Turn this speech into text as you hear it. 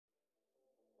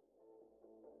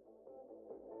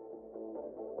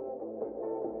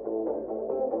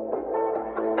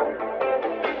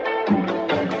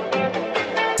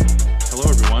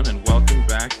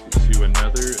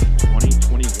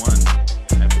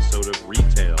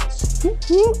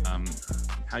Um,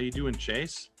 how you doing,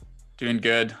 Chase? Doing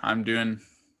good. I'm doing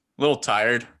a little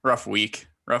tired. Rough week.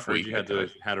 Heard you had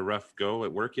a rough go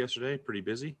at work yesterday. Pretty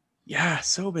busy. Yeah,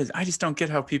 so busy. I just don't get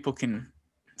how people can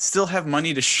still have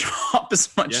money to shop as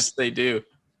much as they do.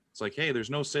 It's like, hey, there's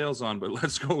no sales on, but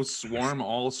let's go swarm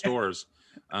all stores.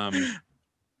 But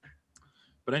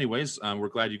anyways, we're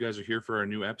glad you guys are here for our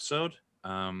new episode.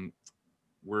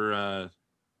 We're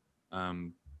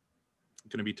going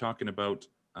to be talking about.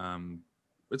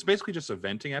 It's basically just a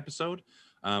venting episode.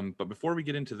 But before we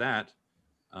get into that,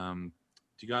 do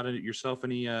you got yourself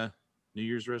any New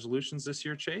Year's resolutions this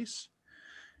year, Chase?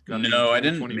 No, I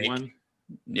didn't I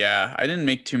didn't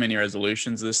make too many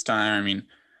resolutions this time. I mean,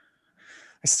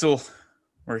 I still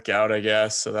work out, I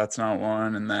guess, so that's not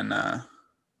one. And then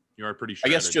you are pretty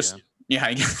shredded, I guess just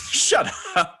I guess shut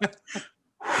up.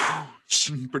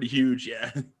 Pretty huge,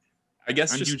 yeah. I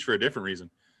guess I'm huge for a different reason.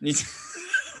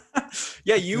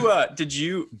 Yeah, did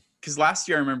you, because last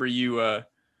year I remember you were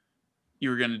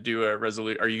going to do a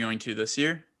resolution. Are you going to this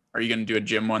year? Are you going to do a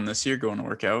gym one this year, going to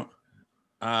work out?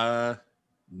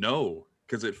 No,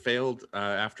 because it failed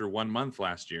after 1 month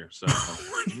last year. So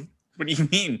What do you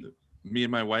mean? Me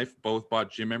and my wife both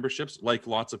bought gym memberships, like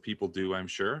lots of people do, I'm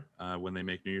sure, when they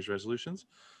make New Year's resolutions.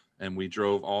 And we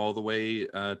drove all the way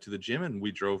to the gym, and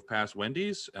we drove past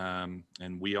Wendy's, and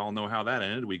we all know how that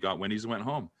ended. We got Wendy's and went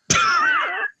home.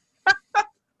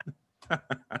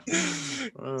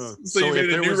 So you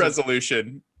made a new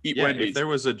resolution. Eat Wendy's. If there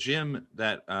was a gym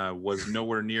that was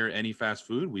nowhere near any fast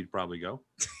food, we'd probably go.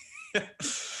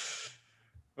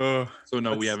 So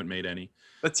no, we haven't made any.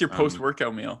 That's your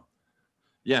post-workout meal.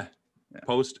 Yeah,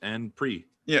 post and pre.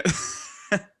 Yeah,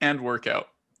 and workout.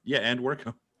 Yeah, and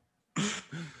workout.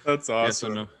 That's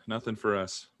awesome. Yeah, so nothing for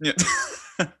us. Yeah,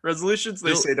 resolutions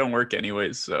they say don't work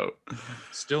anyways. So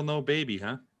still no baby,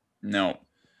 huh? No,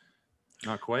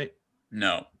 not quite.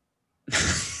 No,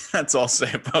 that's all I'll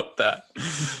say about that.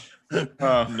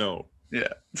 No.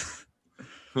 Yeah.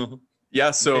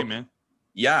 Yeah. So, okay, man.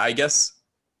 Yeah, I guess.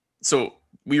 So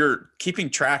we were keeping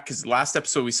track because last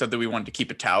episode we said that we wanted to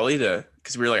keep a tally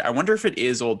because we were like, I wonder if it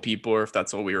is old people or if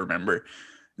that's all we remember.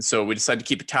 And so we decided to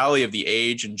keep a tally of the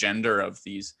age and gender of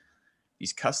these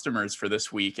customers for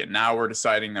this week. And now we're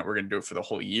deciding that we're going to do it for the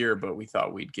whole year, but we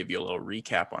thought we'd give you a little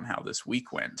recap on how this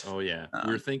week went. Oh yeah.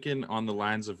 We're thinking on the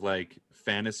lines of like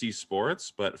fantasy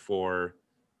sports, but for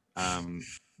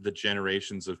the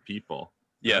generations of people.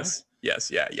 Yes. Yeah.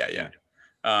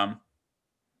 I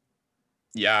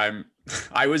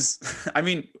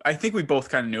think we both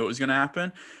kind of knew it was going to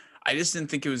happen. I just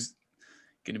didn't think it was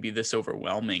going to be this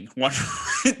overwhelming one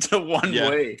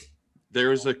way.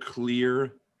 There's a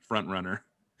clear front runner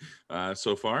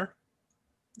so far.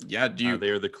 Yeah, they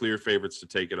are the clear favorites to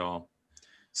take it all.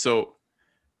 So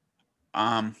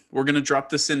we're going to drop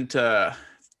this into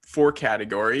 4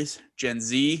 categories: Gen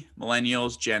Z,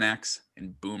 Millennials, Gen X,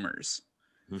 and Boomers.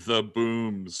 The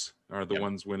booms are the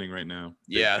ones winning right now.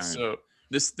 Yeah, so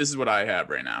this is what I have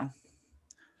right now.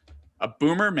 A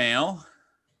boomer male,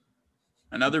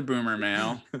 another boomer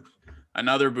male,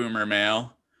 another boomer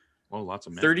male. Oh, lots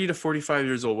of men. 30 to 45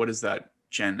 years old. What is that?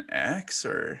 Gen X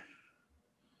or?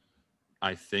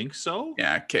 I think so.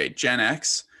 Yeah, okay. Gen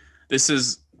X. This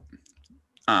is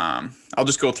I'll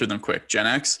just go through them quick. Gen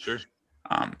X. Sure.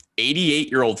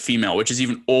 88-year-old female, which is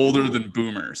even older than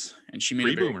boomers. And she made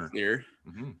it very clear.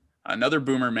 Mm-hmm. Another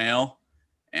boomer male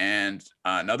and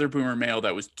another boomer male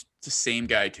that was the same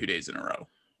guy 2 days in a row.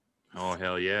 Oh,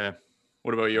 hell yeah.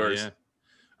 What about yours?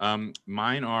 Yeah.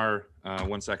 Mine are,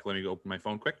 1 second, let me go open my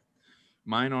phone quick.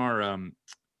 Mine are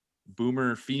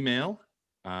boomer female,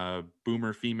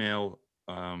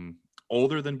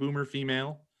 older than boomer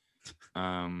female,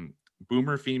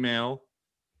 boomer female.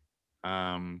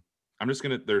 I'm just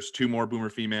going to, there's 2 more boomer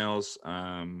females,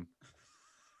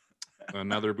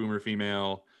 another boomer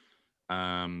female,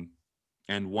 and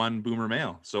 1 boomer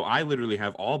male. So I literally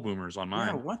have all boomers on mine.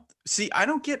 Yeah, what? See, I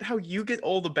don't get how you get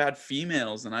all the bad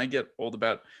females and I get all the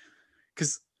bad,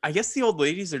 because I guess the old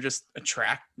ladies are just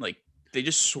they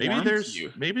just swarm to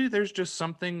you. Maybe there's just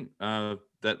something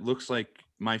that looks like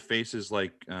my face is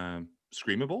like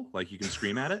screamable, like you can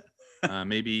scream at it.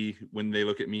 Maybe when they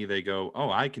look at me, they go, oh,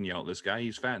 I can yell at this guy.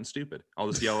 He's fat and stupid. I'll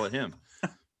just yell at him.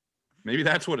 Maybe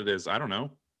that's what it is. I don't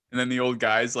know. And then the old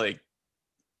guys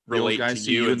relate to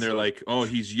you and they're like, oh,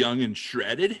 he's young and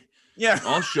shredded. Yeah.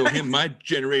 I'll show him my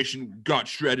generation got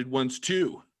shredded once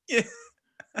too. Yeah.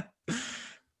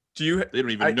 They don't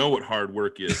even know what hard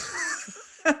work is.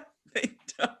 They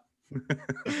don't.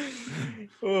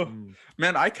 Oh, Mm.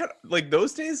 man, I kind of like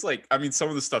those days. Like, I mean, some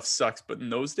of the stuff sucks, but in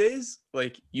those days,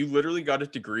 like, you literally got a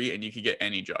degree and you could get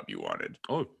any job you wanted.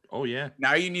 Oh yeah.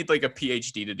 Now you need like a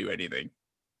PhD to do anything,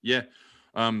 Yeah.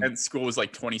 and school was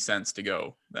like 20 cents to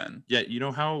go then. Yeah, you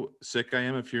know how sick I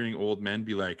am of hearing old men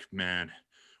be like, "Man,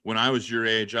 when I was your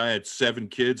age, I had 7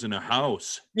 kids in a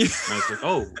house." And I was like,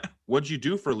 "Oh, what'd you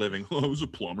do for a living?" "Oh, I was a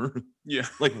plumber." Yeah.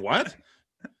 Like, what?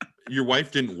 Your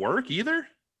wife didn't work either?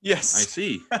 Yes. I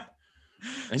see.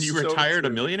 And you So retired a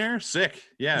true. millionaire? Sick.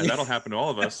 Yeah, Yeah. that'll happen to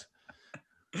all of us.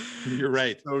 You're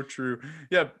right. So true.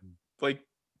 Yeah, like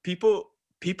people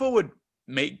would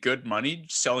make good money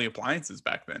selling appliances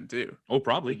back then too. Oh,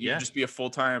 probably. Like, you Yeah. could just be a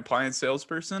full-time appliance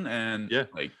salesperson and Yeah.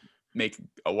 like make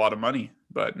a lot of money.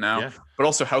 But now, Yeah. but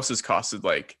also houses costed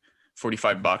like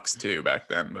 $45 too back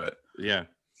then. But Yeah.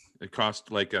 It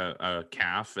cost like a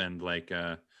calf and like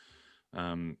a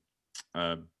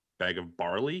bag of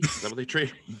barley. Is that what they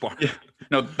trade? Yeah.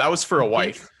 No, that was for a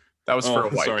wife. That was for a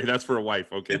wife. Sorry, that's for a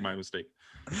wife. Okay, my mistake.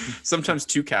 Sometimes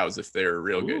 2 cows if they're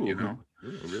real good, you know.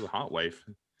 Ooh, a real hot wife.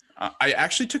 I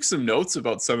actually took some notes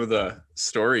about some of the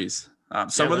stories.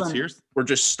 Some of them were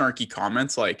just snarky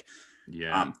comments. Like,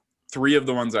 Yeah. 3 of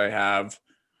the ones I have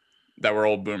that were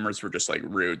old boomers were just like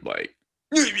rude. Like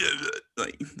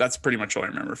that's pretty much all I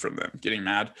remember from them getting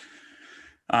mad.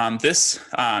 This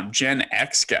Gen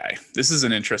X guy. This is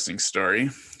an interesting story.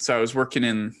 So I was working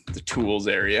in the tools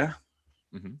area,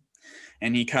 Mhm.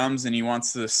 and he comes and he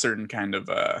wants this certain kind of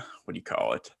what do you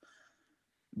call it?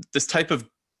 This type of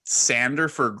sander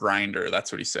for a grinder.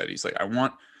 That's what he said. He's like, I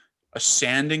want a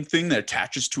sanding thing that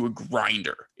attaches to a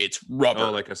grinder. It's rubber.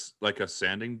 Oh, like a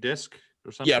sanding disc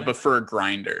or something? Yeah, but for a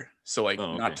grinder. So like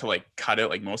Oh, not okay. to like cut it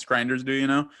like most grinders do, you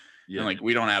know? Yeah. And like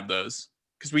we don't have those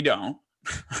because we don't.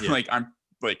 Yeah. Like I'm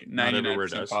like Not everywhere 99%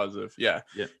 does. positive. Yeah.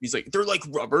 Yeah. He's like, they're like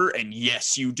rubber, and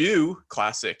yes, you do.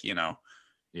 Classic, you know.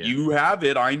 Yeah. You have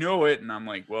it, I know it. And I'm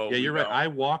like, well, Yeah, we you're right. don't. I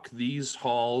walk these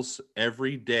halls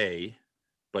every day,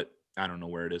 but I don't know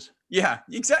where it is. Yeah,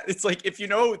 exactly. It's like if you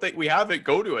know that we have it,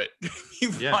 go to it.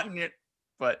 You've Yeah. gotten it.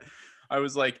 But I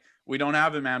was like, we don't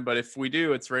have it, man. But if we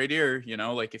do, it's right here. You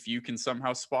know, like if you can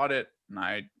somehow spot it, and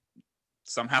I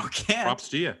somehow can't. Props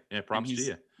to you. Yeah, props to he's-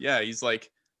 you. Yeah, he's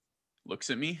like, looks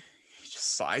at me, he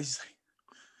just sighs. He's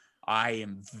like, I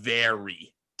am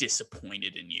very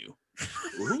disappointed in you.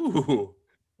 Ooh.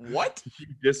 What?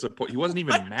 He wasn't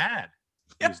even mad.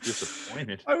 He Yeah. was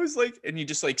disappointed. I was like, and he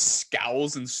just like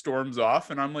scowls and storms off,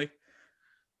 and I'm like,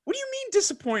 what do you mean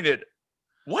disappointed?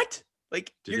 What?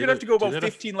 Like Did you're it gonna have to go did about it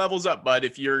aff- 15 levels up, bud,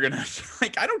 if you're gonna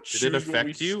like I don't choose Did it when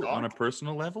we affect you on a stop.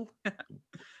 personal level? That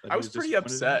I he was pretty disappointed in you?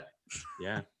 upset.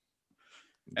 Yeah.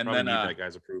 And Probably then need that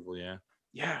guy's approval, yeah.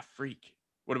 yeah, freak.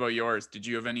 What about yours? Did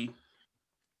you have any?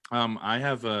 I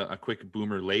have a quick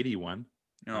boomer lady one.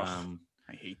 Oh, Um,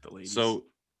 I hate the ladies. so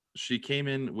she came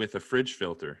in with a fridge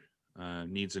filter.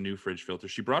 Needs a new fridge filter.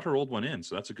 She brought her old one in,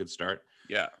 so that's a good start.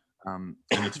 yeah. And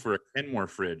it's for a Kenmore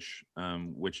fridge,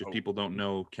 which if Oh. people don't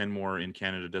know, Kenmore in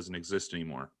Canada doesn't exist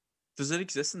anymore. Does it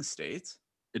exist in the States?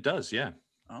 It does, yeah.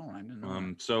 Oh, I didn't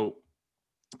know. So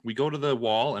we go to the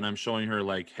wall and I'm showing her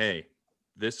like, hey,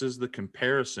 this is the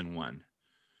comparison one.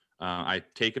 I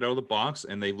take it out of the box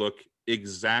and they look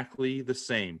exactly the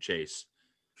same, Chase.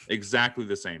 Exactly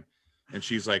the same. And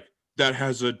she's like, that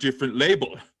has a different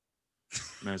label.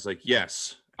 And I was like,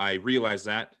 yes, I realize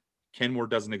that. Kenmore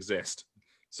doesn't exist.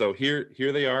 So here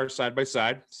they are side by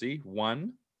side. See,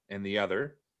 one and the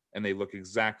other, and they look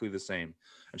exactly the same.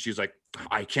 And she's like,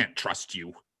 I can't trust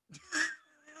you.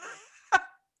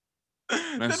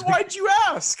 Then was like- why'd you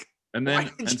ask? And Why then,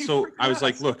 did and you so freaking I was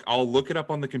like, ask? look, I'll look it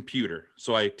up on the computer.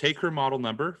 So I take her model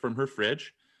number from her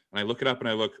fridge and I look it up and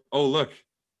I look, oh, look,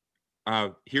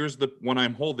 here's the one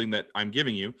I'm holding that I'm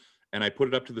giving you. And I put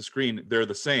it up to the screen. They're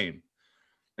the same.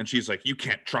 And she's like, you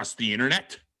can't trust the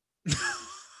internet.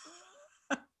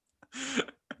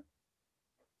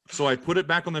 So I put it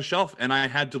back on the shelf and I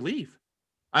had to leave.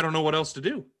 I don't know what else to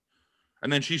do.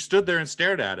 And then she stood there and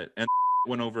stared at it and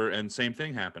went over and same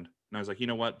thing happened. And I was like, you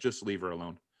know what? Just leave her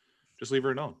alone. Just leave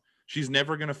her alone. She's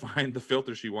never going to find the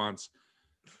filter she wants.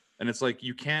 And it's like,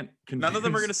 you can't convince, None of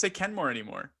them are gonna say Kenmore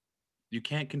anymore. you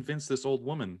can't convince this old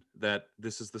woman that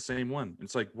this is the same one.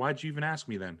 It's like, why'd you even ask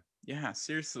me then? Yeah,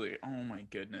 seriously. Oh my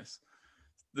goodness.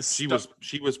 The She stuff-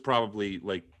 was probably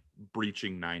like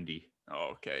breaching 90.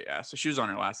 Oh, okay, yeah. So she was on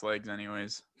her last legs,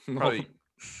 anyways. Probably.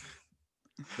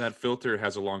 That filter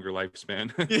has a longer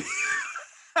lifespan.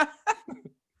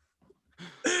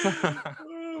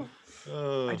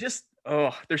 I just,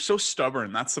 they're so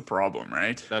stubborn. That's the problem,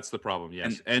 right? That's the problem,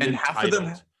 yes. And and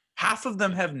entitled. half of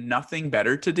them have nothing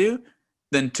better to do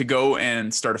than to go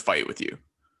and start a fight with you.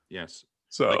 Yes.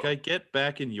 So Like I get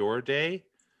back in your day,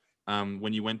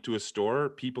 when you went to a store,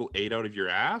 people ate out of your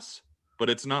ass, but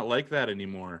it's not like that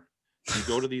anymore. You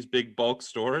go to these big bulk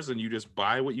stores and you just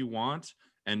buy what you want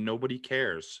and nobody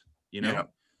cares, you know? yeah,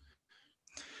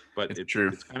 But it's it's true.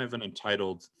 it's kind of an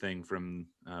entitled thing from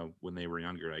when they were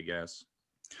younger, I guess.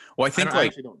 Well, I think I like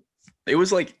actually don't. it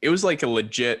was like a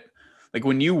legit, like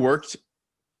when you worked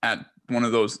at one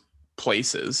of those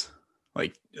places,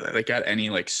 like at any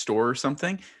like store or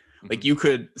something, like Mhm. you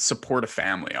could support a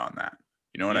family on that.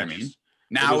 You know what I mean? Yes. It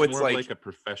Now was it's more of like, like a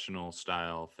professional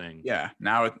style thing. yeah,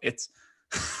 now it's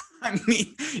I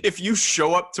mean, if you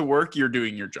show up to work, you're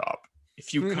doing your job.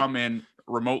 If you come in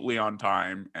remotely on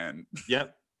time and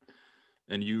Yep.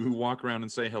 And you walk around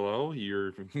and say hello,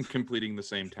 you're completing the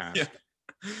same yeah.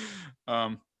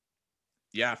 task.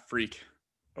 Yeah, freak.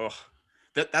 Oh.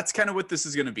 That's kind of what this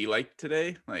is going to be like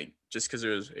today, like just cuz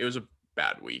it was a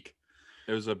bad week.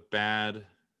 It was a bad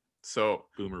So,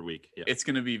 boomer week. Yeah. it's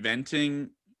going to be venting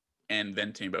and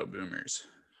venting about boomers.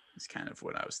 Is kind of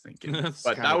what I was thinking. That's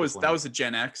But kind that of the was plan. a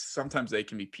Gen X. Sometimes they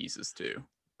can be pieces too.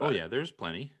 Oh But yeah, there's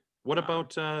plenty. What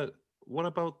about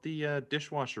the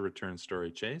dishwasher return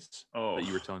story, Chase? oh, That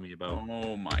you were telling me about?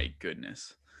 oh my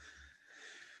goodness.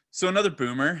 So another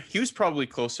boomer, he was probably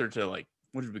closer to like,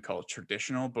 what did we call it,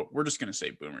 traditional, but we're just going to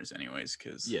say boomers anyways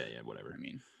cuz Yeah, I whatever.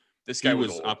 mean, this He guy was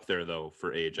was old. up there though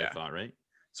for age, I Yeah. thought, right?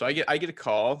 So I get a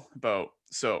call about,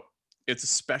 so it's a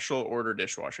special order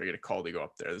dishwasher. I get a call to go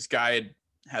up there. This guy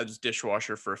had his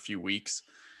dishwasher for a few weeks,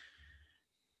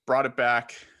 brought it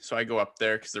back. So I go up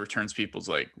there because the returns people's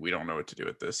like, we don't know what to do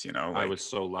with this, you know? I Like, was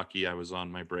so lucky I was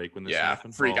on my break when this yeah,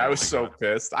 happened. freak. I Oh was my so God.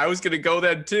 pissed. I was gonna go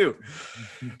then too.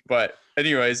 But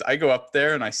anyways, I go up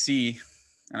there and I see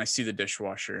the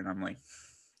dishwasher and I'm like,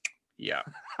 yeah,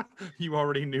 You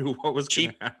already knew what was going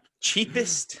cheap, to happen.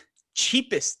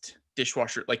 cheapest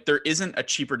dishwasher. Like there isn't a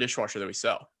cheaper dishwasher that we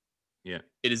sell. Yeah.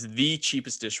 It is the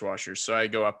cheapest dishwasher. So I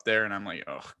go up there and I'm like,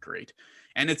 oh, great.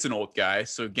 And it's an old guy.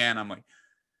 So again, I'm like,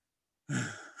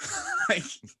 like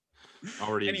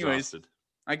Already anyways, exhausted.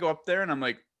 I go up there and I'm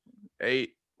like, hey,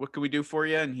 what can we do for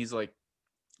you? And he's like,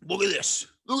 look at this.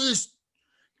 Look at this.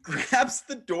 Grabs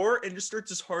the door and just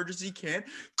starts as hard as he can,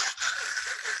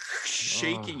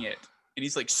 shaking it. And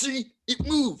he's like, see, it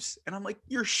moves. And I'm like,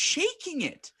 you're shaking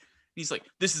it. And he's like,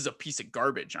 this is a piece of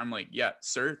garbage. I'm like, yeah,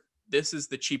 sir, this is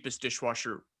the cheapest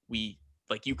dishwasher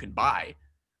you can buy.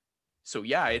 So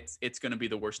yeah, it's going to be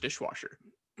the worst dishwasher.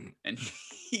 And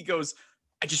he goes,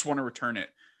 I just want to return it.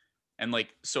 And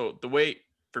like, so the way,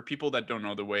 for people that don't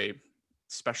know the way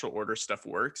special order stuff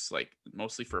works, like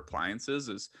mostly for appliances,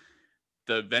 is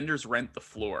the vendors rent the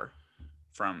floor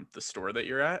from the store that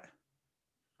you're at,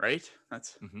 right?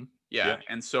 That's yeah.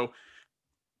 And so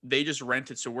they just rent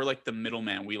it. So we're like the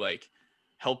middleman. We like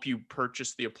help you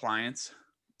purchase the appliance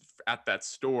at that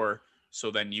store, so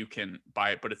then you can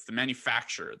buy it. But it's the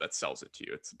manufacturer that sells it to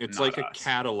you. It's like not a us.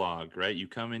 catalog, right? You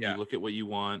come in, Yeah. you look at what you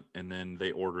want, and then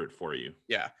they order it for you.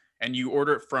 Yeah. And you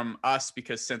order it from us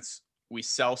because since we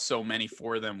sell so many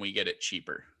for them, we get it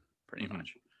cheaper pretty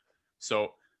much.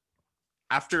 So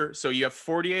so you have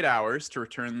 48 hours to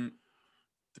return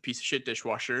the piece of shit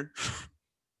dishwasher,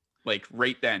 like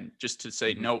right then, just to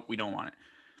say, no, we don't want it.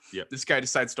 Yep. This guy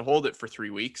decides to hold it for 3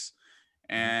 weeks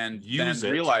and Use then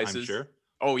it, realizes, I'm sure.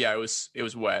 oh yeah, it was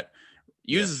wet.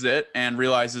 Uses it and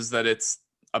realizes that it's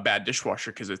a bad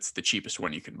dishwasher because it's the cheapest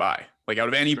one you can buy, like out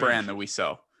of any brand that we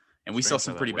sell. And we sell Strange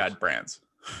some how that pretty works. bad brands.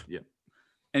 Yep.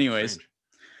 Anyways,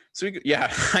 Strange. so yeah,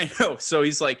 I know. So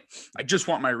he's like, I just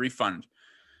want my refund.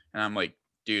 And I'm like,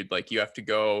 dude, like you have to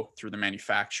go through the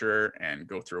manufacturer and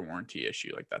go through a warranty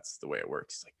issue. Like that's the way it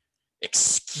works. He's like,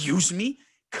 excuse me?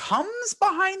 Comes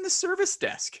behind the service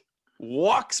desk,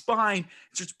 walks behind,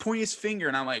 starts pointing his finger.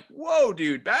 And I'm like, whoa,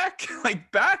 dude, back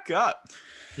up.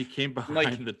 He came behind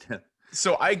Like, the tent.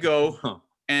 So I go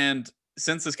and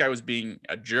since this guy was being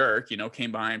a jerk,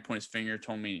 came behind, pointed his finger,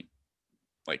 told me,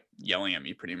 like yelling at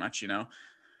me pretty much,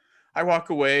 I walk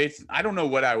away. I don't know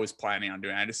what I was planning on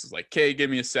doing. I just was like, okay, give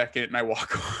me a second. And I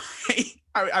walk away.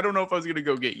 I don't know if I was going to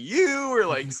go get you or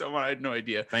like someone. I had no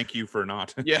idea. Thank you for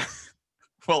not. Yeah.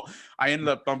 Well, I ended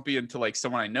up bumping into like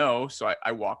someone I know. So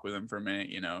I walk with him for a minute,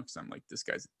 because I'm like, this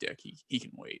guy's a dick. He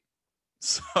can wait.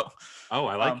 So. Oh,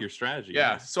 I like your strategy.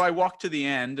 Yeah. Nice. So I walk to the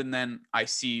end and then I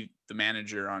see the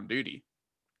manager on duty.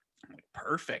 I'm like,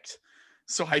 perfect.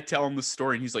 So I tell him the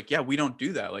story and he's like, yeah, we don't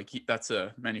do that. Like that's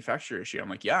a manufacturer issue. I'm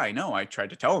like, yeah, I know. I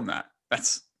tried to tell him that.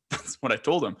 That's what I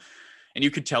told him. And you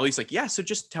could tell he's like, yeah, so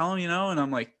just tell him, And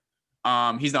I'm like,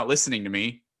 he's not listening to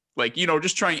me. Like,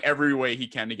 just trying every way he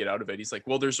can to get out of it. He's like,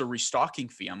 well, there's a restocking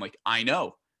fee. I'm like, I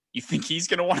know. you think he's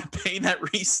gonna want to pay that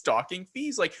restocking fee?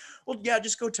 He's like, well, yeah,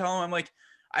 just go tell him. I'm like,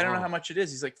 I don't know Oh, how much it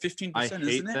is. He's like 15%, I isn't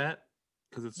hate it? that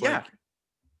because it's Yeah. like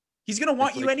He's gonna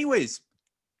want you like anyways.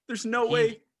 There's no he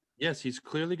way. yes, he's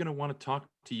clearly going to want to talk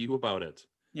to you about it.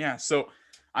 Yeah. So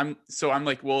I'm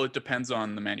like, well, it depends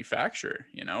on the manufacturer.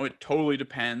 It totally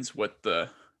depends what the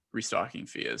restocking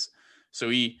fee is.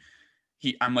 So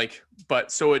I'm like,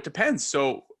 but so it depends.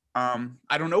 So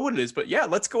I don't know what it is, but yeah,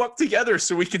 let's go up together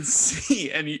so we can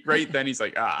see. And right then he's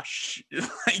like, like,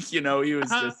 he was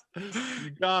just, You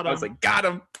got I was him. like, got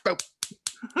him.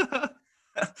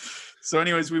 So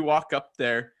anyways, we walk up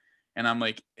there and I'm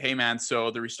like, hey man, so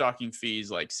the restocking fee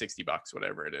is like $60,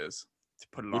 whatever it is, to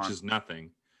put it Which on. is nothing.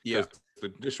 Yeah. Because the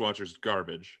dishwasher's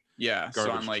garbage. Yeah. So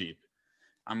Garbage cheap.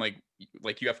 I'm like,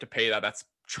 you have to pay that. That's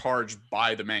charged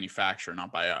by the manufacturer,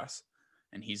 not by us.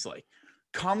 And he's like,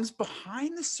 comes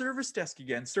behind the service desk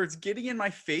again, starts getting in my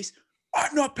face.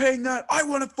 I'm not paying that. I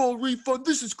want a full refund.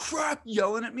 This is crap,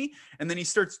 yelling at me. And then he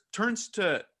turns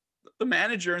to the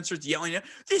manager and starts yelling at,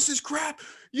 this is crap.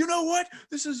 You know what?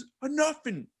 This is enough.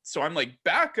 And so I'm like,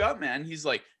 back up, man. He's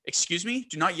like, excuse me,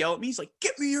 do not yell at me. He's like,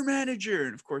 get me your manager.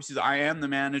 And of course I am the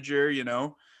manager,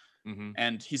 Mm-hmm.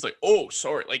 And he's like, oh,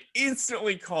 sorry, like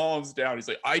instantly calms down. He's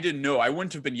like, I didn't know. I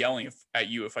wouldn't have been yelling at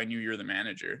you if I knew you're the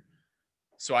manager.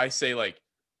 So I say, like,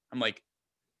 I'm like,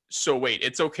 so wait,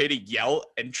 it's okay to yell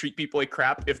and treat people like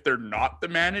crap if they're not the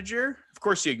manager? Of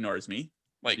course he ignores me,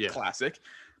 like classic.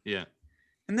 Yeah.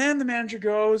 And then the manager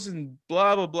goes and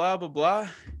blah, blah, blah, blah, blah.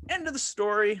 End of the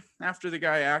story. After the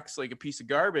guy acts like a piece of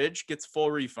garbage, gets full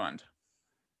refund.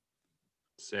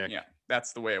 Sick. Yeah,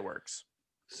 that's the way it works.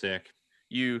 Sick.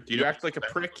 You act like a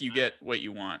prick, you get what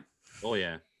you want. Oh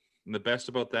yeah. And the best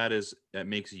about that is that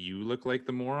makes you look like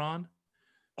the moron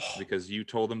because you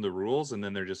told them the rules and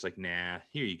then they're just like, nah,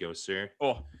 here you go, sir.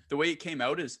 Oh, the way it came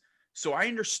out is, so I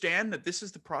understand that this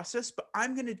is the process, but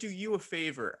I'm going to do you a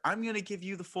favor. I'm going to give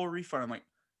you the full refund. I'm like,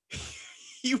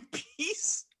 you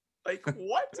piece? Like,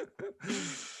 what?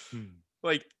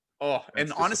 Like, oh,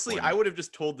 That's and honestly, I disappointing. would have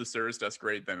just told the service desk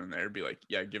right then and there, be like,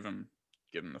 yeah, give him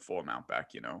the full amount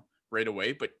back, right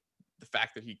away. But the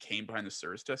fact that he came behind the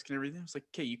service desk and everything, I was like,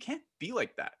 okay, you can't be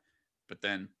like that. But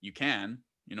then you can,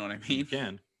 you know what I mean? You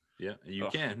can. Yeah, you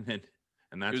can.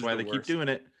 And that's was why the they keep worst. doing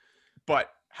it. But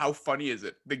how funny is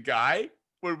it? The guy,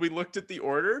 when we looked at the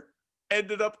order,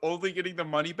 ended up only getting the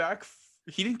money back.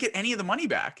 He didn't get any of the money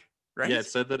back, right? Yeah, it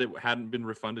said that it hadn't been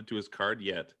refunded to his card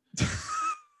yet.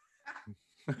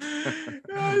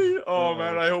 Oh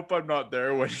man, I hope I'm not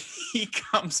there when he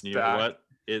comes You back. know what?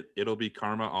 It'll be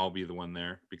karma. I'll be the one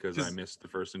there because I missed the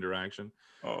first interaction.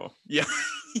 Oh yeah,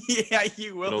 yeah,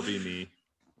 you will. It'll be me.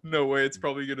 No way. It's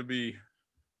probably gonna be.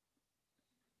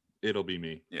 It'll be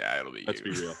me. Yeah, it'll be. Let's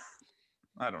you. be real.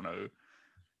 I don't know.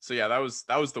 So yeah, that was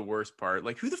the worst part.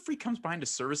 Like, who the freak comes behind a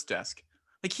service desk?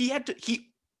 Like, he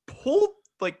pulled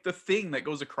like the thing that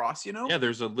goes across, Yeah,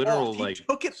 there's a literal he like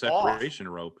took it separation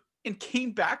rope. and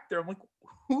came back there. I'm like,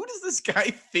 who does this guy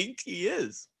think he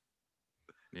is?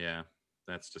 Yeah,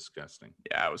 that's disgusting.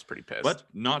 Yeah, I was pretty pissed. But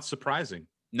not surprising.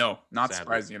 No, not Sadly.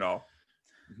 surprising at all.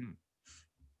 Mhm.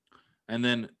 And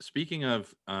then speaking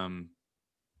of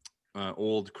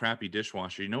old crappy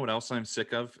dishwasher, you know what else I'm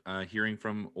sick of hearing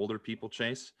from older people,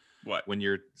 Chase? What? When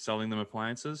you're selling them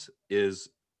appliances is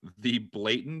the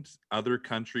blatant other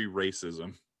country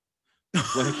racism.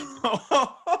 Like,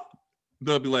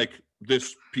 they'll be like,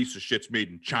 this piece of shit's made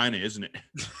in China, isn't it?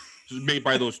 This is made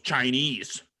by those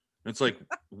Chinese. And it's like,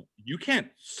 you can't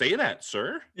say that,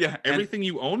 sir. Yeah, Everything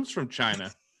you own is from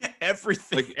China.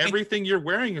 everything. Like everything you're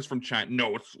wearing is from China.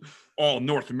 No, it's all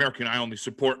North American. I only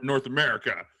support North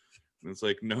America. And it's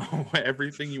like, no,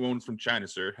 everything you own is from China,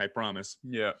 sir. I promise.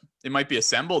 Yeah, it might be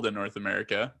assembled in North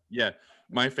America. Yeah.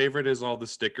 My favorite is all the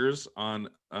stickers on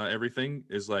everything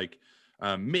is like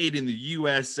made in the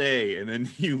USA. And then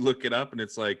you look it up and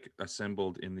it's like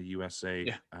assembled in the USA,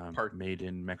 Yeah, made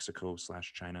in Mexico /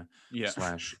 China Yeah,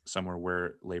 / somewhere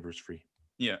where labor's free.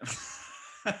 yeah.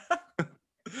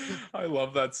 I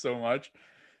love that so much.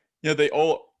 Yeah, they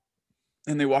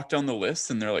walk down the list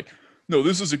and they're like, no,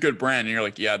 this is a good brand. And you're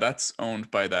like, yeah, that's owned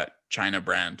by that China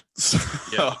brand. So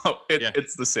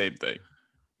it's the same thing.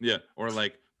 Yeah. Or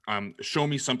like, show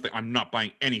me something. I'm not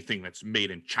buying anything that's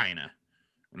made in China.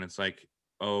 And it's like,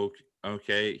 oh,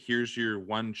 okay, here's your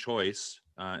one choice.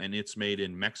 And it's made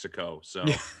in Mexico. So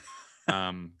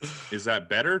is that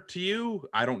better to you?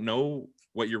 I don't know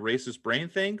what your racist brain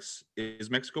thinks. Is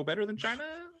Mexico better than China?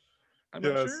 I'm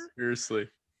not sure. Seriously.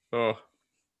 Oh,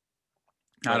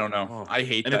 I don't know. Oh. I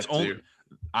hate And that it's only, too.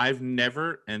 I've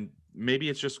never, and maybe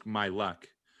it's just my luck,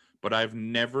 but I've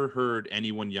never heard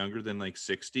anyone younger than like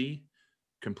 60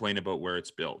 complain about where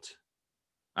it's built.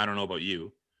 I don't know about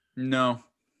you. No,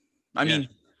 I Yeah. mean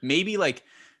maybe like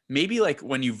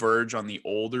when you verge on the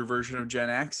older version of Gen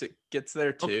X, it gets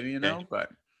there too, you Okay. know. But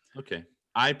Okay.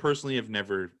 I personally have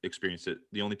never experienced it.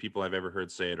 The only people I've ever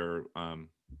heard say it are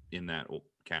in that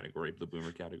category, the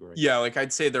boomer category. yeah, like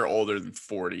I'd say they're older than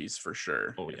 40s for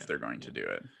sure Oh, if yeah. they're going to do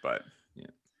it. But Yeah.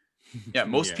 yeah,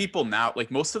 most Yeah. people now,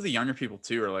 like most of the younger people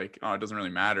too, are like, oh, it doesn't really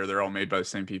matter. They're all made by the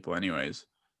same people anyways.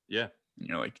 Yeah. And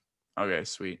you're like, okay,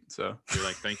 sweet. So You're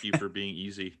like, thank you for being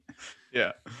easy.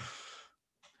 yeah.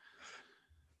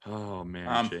 Oh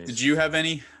man, Did Chase. you have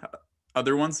any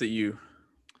other ones that you?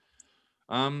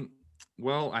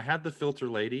 Well, I had the filter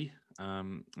lady,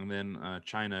 and then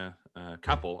China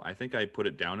couple. I think I put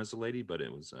it down as a lady, but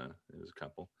it was a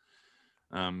couple.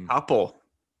 Couple.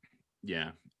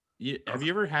 Yeah. Have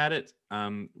you ever had it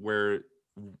where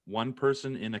one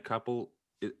person in a couple?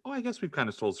 I guess we've kind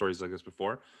of told stories like this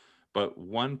before, but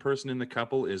one person in the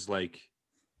couple is like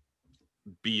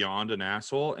beyond an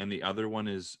asshole, and the other one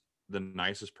is the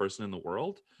nicest person in the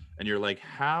world, and you're like,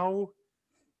 how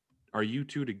are you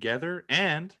two together?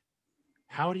 And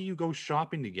how do you go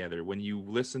shopping together when you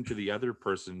listen to the other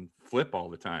person flip all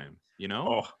the time? You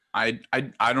know? Oh, I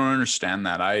don't understand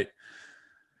that. I'd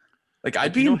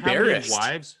Like, be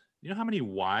embarrassed. You know how many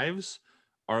wives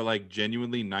are like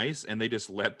genuinely nice and they just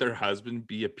let their husband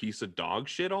be a piece of dog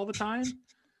shit all the time?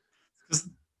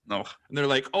 No. And they're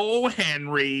like, oh,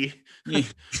 Henry, Yeah.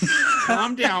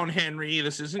 calm down, Henry.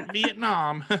 This isn't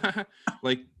Vietnam.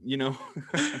 Like, you know.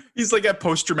 He's like at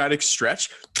post-traumatic stretch.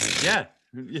 Yeah.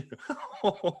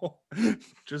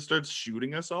 Just starts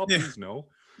shooting us all. Yeah. Please no.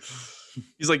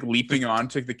 He's like leaping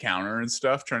onto the counter and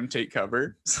stuff, trying to take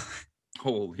cover.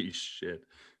 Holy shit.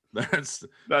 That'd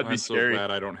I'm be so scary.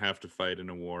 glad I don't have to fight in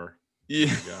a war. Yeah. Oh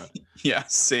my God. Yeah,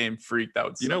 same. Freaked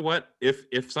out. You know what?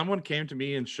 If someone came to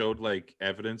me and showed like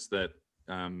evidence that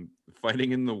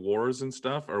fighting in the wars and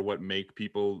stuff are what make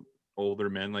people, older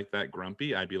men like that,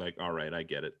 grumpy, I'd be like, all right, I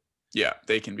get it. Yeah,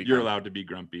 they can be. You're allowed to be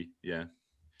grumpy. Yeah.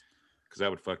 Because that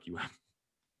would fuck you up.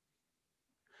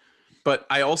 But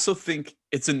I also think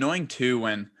it's annoying too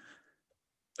when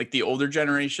like the older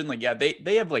generation, like, yeah,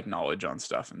 they have like knowledge on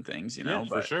stuff and things, you know, Yeah,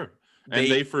 but for sure.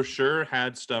 And they for sure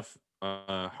had stuff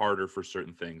harder for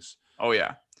certain things. Oh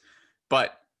yeah.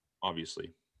 But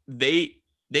obviously they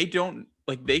don't,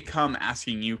 like, they come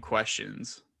asking you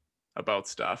questions about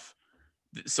stuff.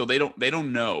 So they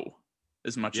don't know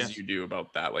as much as you do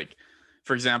about that. Like,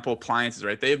 for example, appliances,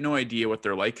 right? They have no idea what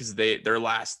they're like because their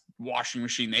last washing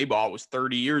machine they bought was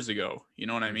 30 years ago. You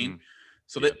know what I mean?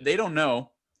 So they don't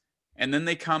know. And then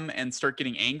they come and start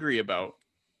getting angry about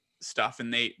stuff,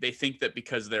 and they think that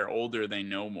because they're older, they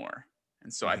know more.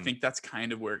 And so I think that's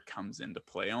kind of where it comes into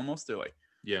play almost. They're like,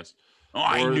 yes. Oh,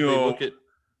 I know.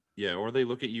 Or they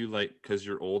look at you like because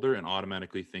you're older and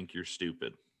automatically think you're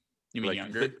stupid. You mean like,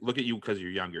 younger? Look at you because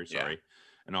you're younger, sorry,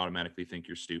 and automatically think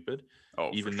you're stupid.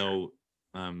 Oh, even though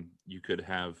you could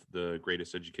have the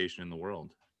greatest education in the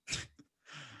world.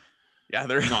 Yeah,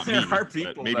 there are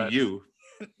people. Maybe you.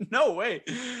 No way.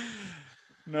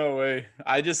 No way.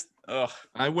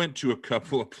 I went to a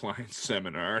couple appliance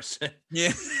seminars.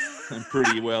 Yeah. I'm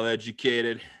pretty well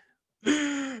educated.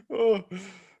 Oh,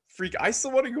 freak. I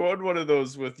still want to go on one of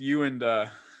those with you and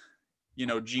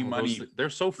G Money. They're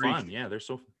so fun. Yeah, they're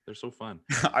so fun.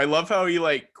 I love how he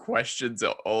like questions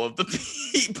all of the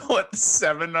people at the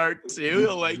seminar too.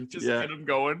 He'll like just get them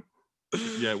going.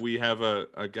 Yeah, we have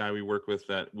a guy we work with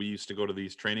that we used to go to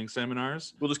these training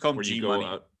seminars. We'll just call him G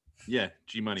Money.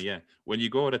 G Money. Yeah, when you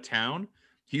go out of town,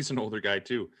 he's an older guy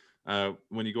too.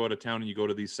 When you go out of town and you go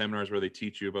to these seminars where they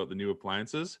teach you about the new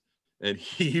appliances, and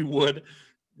he would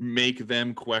make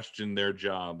them question their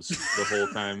jobs the whole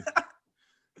time.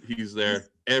 He's there.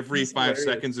 Every 5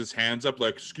 seconds, his hands up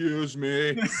like, excuse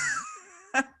me.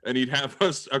 And he'd have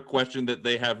a question that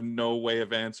they have no way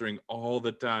of answering all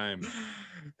the time.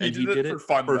 And he did it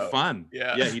for fun.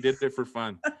 Yeah, he did it for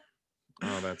fun.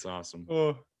 Oh, that's awesome.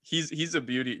 Oh, he's a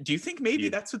beauty. Do you think maybe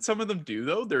that's what some of them do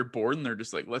though? They're bored and they're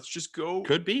just like, let's just go.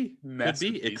 Could be.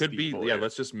 It could be. Yeah,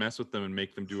 let's just mess with them and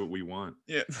make them do what we want.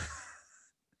 Yeah.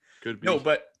 Could be. No,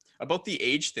 but about the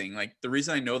age thing, like the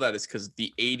reason I know that is because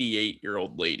the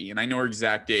 88-year-old lady, and I know her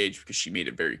exact age because she made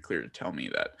it very clear to tell me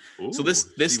that. Ooh, so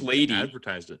this lady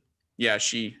advertised it. Yeah,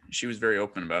 she was very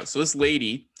open about it. So this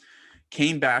lady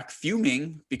came back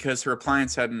fuming because her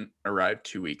appliance hadn't arrived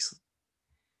 2 weeks.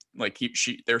 Like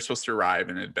they were supposed to arrive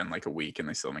and it had been like a week and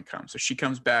they still didn't come. So she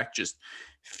comes back just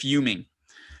fuming.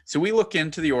 So we look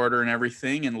into the order and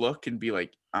everything and look and be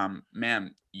like,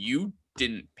 ma'am, you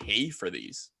didn't pay for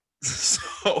these.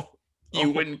 So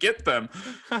you wouldn't get them.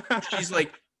 She's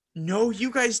like, no,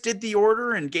 you guys did the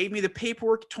order and gave me the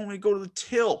paperwork, told me to go to the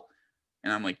till.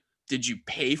 And I'm like, did you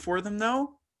pay for them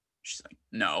though? She's like,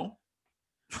 no.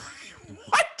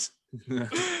 What?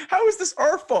 How is this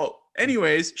our fault?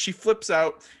 Anyways, she flips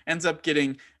out, ends up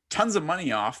getting tons of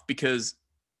money off because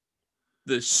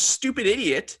the stupid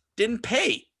idiot didn't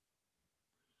pay.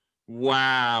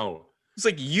 Wow. It's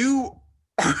like, you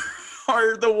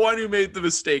are the one who made the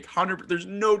mistake. 100%. There's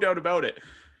no doubt about it.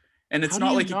 And it's How not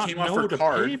do you like it not came off know her to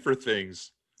card. pay for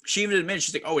things? She even admitted,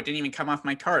 she's like, oh, it didn't even come off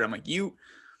my card. I'm like,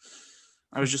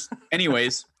 I was just,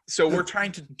 anyways. So we're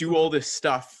trying to do all this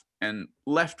stuff and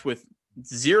left with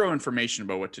zero information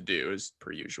about what to do, as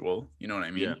per usual. You know what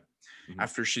I mean? Yeah. Mhm.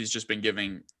 After she's just been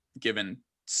given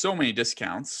so many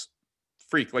discounts.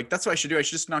 Freak. Like, that's what I should do. I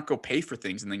should just not go pay for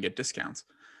things and then get discounts.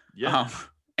 Yeah.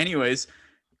 Anyways.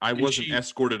 I wasn't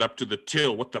escorted up to the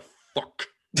till. What the fuck?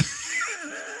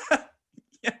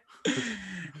 Yeah.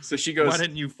 So she goes, why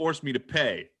didn't you force me to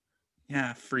pay?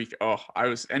 Yeah, freak. Oh,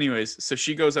 anyways. So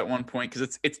she goes at one point,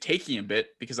 because it's taking a bit,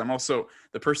 because I'm also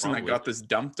the person that got this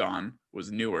dumped on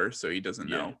was newer, so he doesn't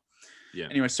know. Yeah.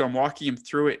 Anyway, so I'm walking him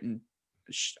through it, and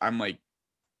I'm like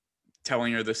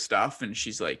telling her this stuff, and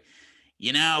she's like,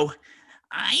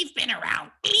 I've been around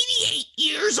 88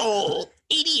 years old,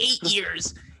 88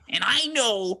 years. And I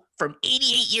know from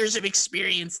 88 years of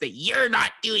experience that you're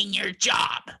not doing your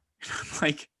job. I'm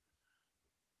like,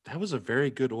 that was a very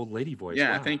good old lady voice.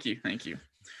 Yeah, wow. Thank you.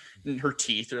 And her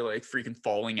teeth are like freaking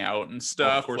falling out and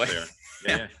stuff. Of course they are.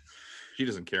 Yeah. She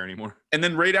doesn't care anymore. And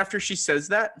then right after she says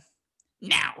that,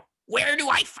 now, where do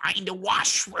I find a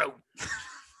washroom?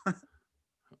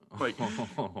 Like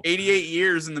 88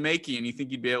 years in the making, and you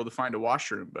think you'd be able to find a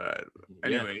washroom, but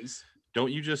anyways.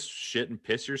 Don't you just shit and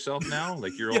piss yourself now?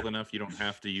 Like, you're old enough, you don't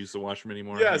have to use the washroom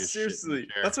anymore. Yeah, seriously.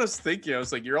 That's what I was thinking. I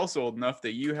was like, you're also old enough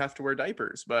that you have to wear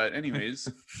diapers. But anyways.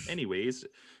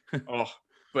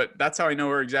 But that's how I know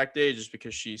her exact age, is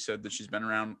because she said that she's been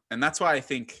around. And that's why I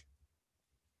think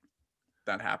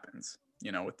that happens,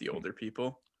 with the older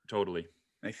people. Totally.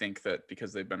 I think that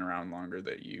because they've been around longer,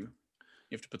 that you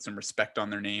have to put some respect on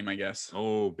their name, I guess.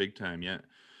 Oh, big time. Yeah.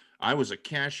 I was a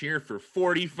cashier for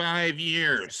 45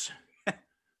 years.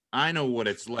 I know what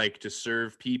it's like to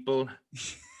serve people.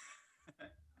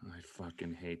 I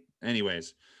fucking hate.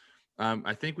 Anyways,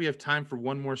 I think we have time for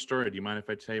one more story. Do you mind if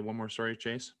I tell you one more story,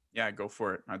 Chase? Yeah, go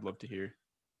for it. I'd love to hear.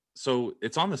 So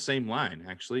it's on the same line,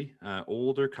 actually.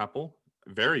 Older couple,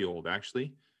 very old,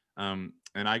 actually. And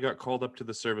I got called up to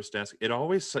the service desk. It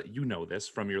always, you know this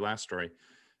from your last story,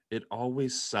 it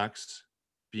always sucks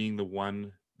being the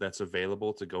one that's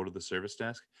available to go to the service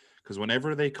desk, because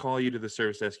whenever they call you to the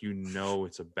service desk,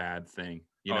 it's a bad thing.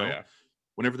 Yeah.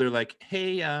 Whenever they're like,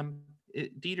 hey,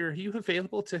 Dieter, are you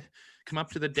available to come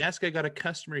up to the desk? I got a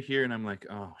customer here. And I'm like,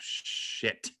 oh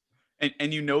shit.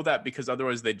 And you know that because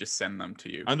otherwise they'd just send them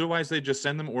to you. Otherwise they'd just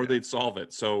send them, or they'd solve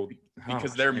it. So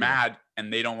because they're mad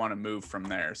and they don't want to move from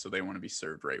there, so they want to be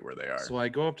served right where they are. So I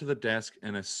go up to the desk,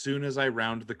 and as soon as I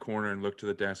round the corner and look to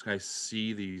the desk, I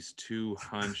see these two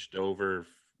hunched over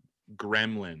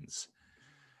gremlins.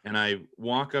 And I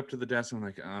walk up to the desk, and I'm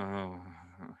like, oh,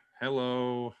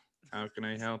 hello, how can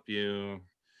I help you?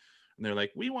 And they're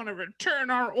like, we want to return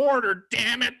our order,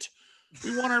 damn it.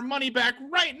 We want our money back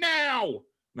right now.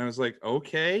 And I was like,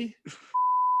 okay,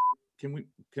 can we,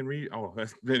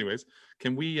 anyways,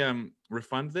 can we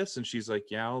refund this? And she's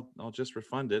like, yeah, I'll just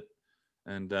refund it.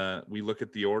 And we look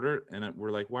at the order, and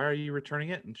we're like, why are you returning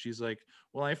it? And she's like,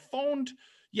 well, I phoned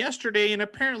yesterday and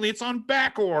apparently it's on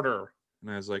back order.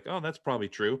 And I was like, oh, that's probably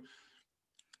true.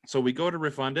 So we go to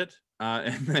refund it.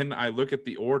 And then I look at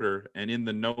the order, and in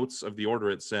the notes of the order,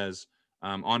 it says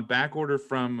on back order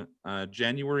from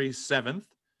January 7th,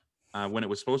 when it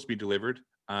was supposed to be delivered,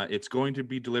 it's going to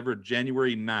be delivered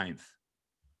January 9th.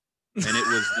 And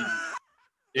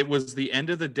it was the end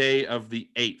of the day of the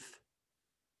 8th.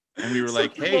 And we were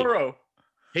like,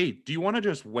 hey, do you want to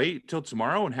just wait till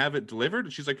tomorrow and have it delivered?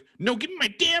 And she's like, no, give me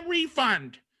my damn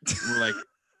refund. And we're like,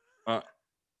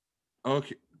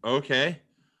 okay.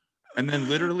 And then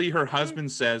literally her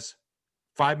husband says,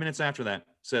 5 minutes after that,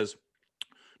 says,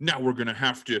 now we're going to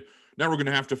have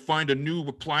to find a new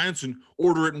appliance and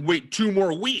order it and wait 2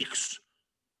 more weeks.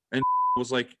 And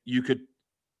was like, you could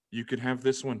have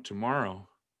this one tomorrow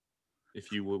if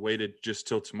you waited just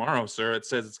till tomorrow, sir. It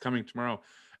says it's coming tomorrow.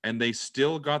 And they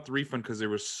still got the refund because they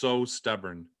were so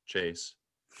stubborn, Chase.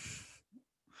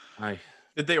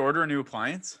 Did they order a new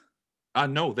appliance?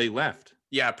 No, they left.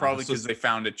 Yeah, probably because they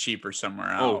found it cheaper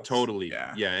somewhere else. Oh, totally.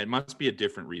 Yeah, it must be a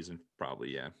different reason,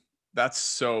 probably, yeah. That's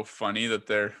so funny that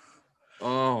they're...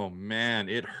 Oh, man,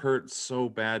 it hurts so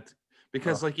bad.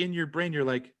 Because, like, in your brain, you're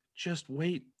like, just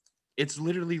wait It's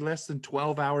literally less than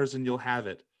 12 hours and you'll have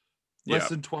it. Less Yeah.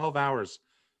 than 12 hours.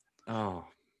 Oh,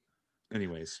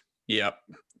 anyways. Yep.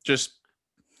 Just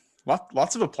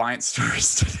lots of appliance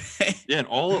stories today. Yeah, and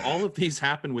all of these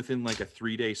happen within like a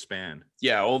 3-day span.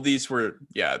 Yeah, all these were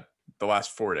the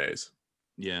last 4 days.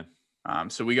 Yeah.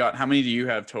 So we got, how many do you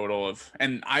have total of?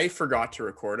 And I forgot to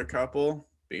record a couple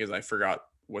because I forgot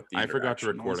what the I forgot to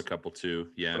interaction record was. a couple too.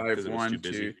 Yeah, But I have because it was too 1,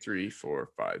 busy. 2, 3, 4,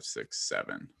 5, 6,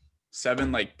 7.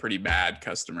 7 like pretty bad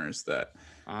customers that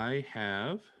I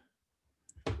have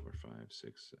 4, 5,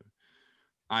 6, 7.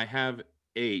 I have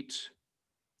 8.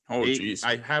 oh 8. geez.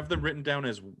 I have them written down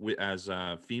as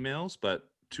females, but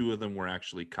 2 of them were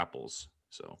actually couples.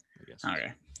 So I guess.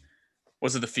 Okay.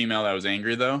 Was it the female that was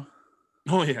angry though?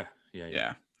 Oh yeah.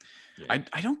 Yeah.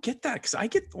 I don't get that because I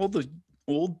get all the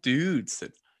old dudes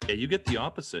that. Yeah, you get the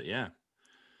opposite. Yeah.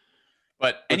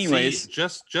 But see, anyways,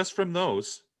 just from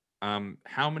those,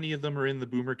 how many of them are in the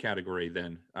boomer category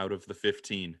then? Out of the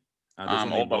 15, there's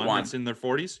only all but one that's in their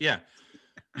 40s. Yeah.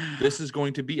 This is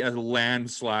going to be a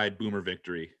landslide boomer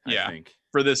victory, I think.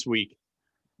 for this week.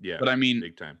 Yeah. But I mean,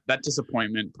 big time. that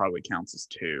disappointment probably counts as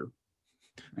 2.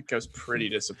 Like I was pretty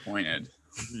disappointed.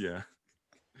 Yeah.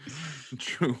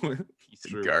 True.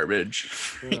 Piece of garbage.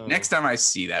 Oh. Next time I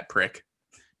see that prick.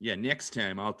 Yeah, next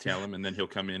time I'll tell him, and then he'll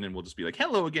come in and we'll just be like,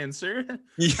 "Hello again, sir.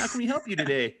 Yeah. How can we help you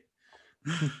today?"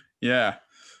 Yeah.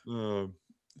 Um,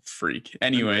 Freak.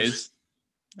 Anyways.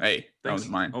 Hey, that thanks.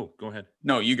 was mine. Oh, go ahead.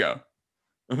 No, you go.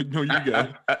 Oh, no, you go.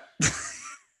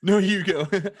 No, you go.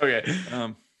 Okay.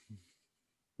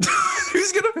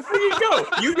 Who's gonna freaking go?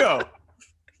 You go.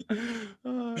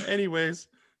 Anyways,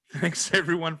 thanks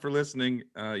everyone for listening,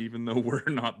 even though we're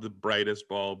not the brightest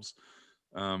bulbs.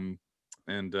 And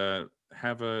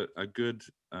have a good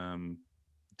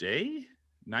day,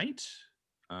 night,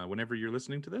 whenever you're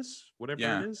listening to this, whatever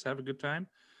it is. Have a good time.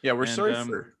 Yeah, we're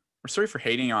And, sorry for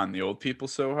hating on the old people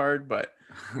so hard, but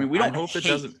I mean, we don't hope hate, it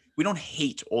doesn't. We don't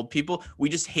hate old people. We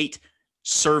just hate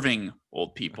serving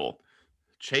old people.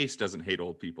 Chase doesn't hate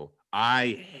old people.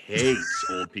 I hate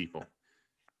old people.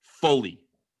 Fully.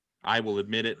 I will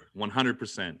admit it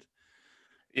 100%.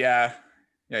 Yeah.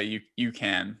 Yeah, you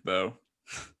can though.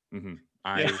 Mm-hmm.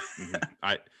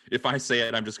 If I say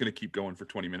it, I'm just going to keep going for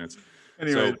 20 minutes.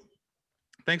 Anyway, So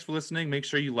thanks for listening. Make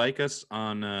sure you like us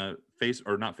on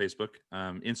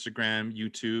Instagram,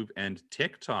 YouTube, and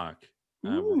TikTok.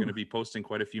 We're going to be posting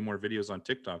quite a few more videos on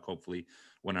TikTok, hopefully,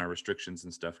 when our restrictions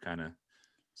and stuff kind of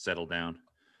settle down.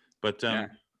 But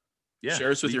share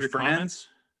us with your friends. Comments.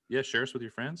 Yeah, share us with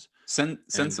your friends. Send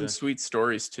some sweet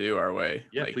stories too our way.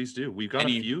 Yeah, please do. We've got a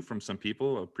few from some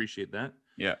people. I appreciate that.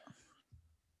 Yeah.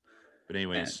 But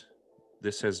anyways,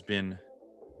 this has been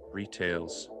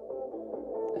Retails,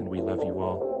 and we love you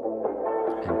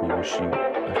all, and we wish you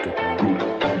a good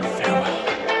night.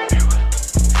 Farewell.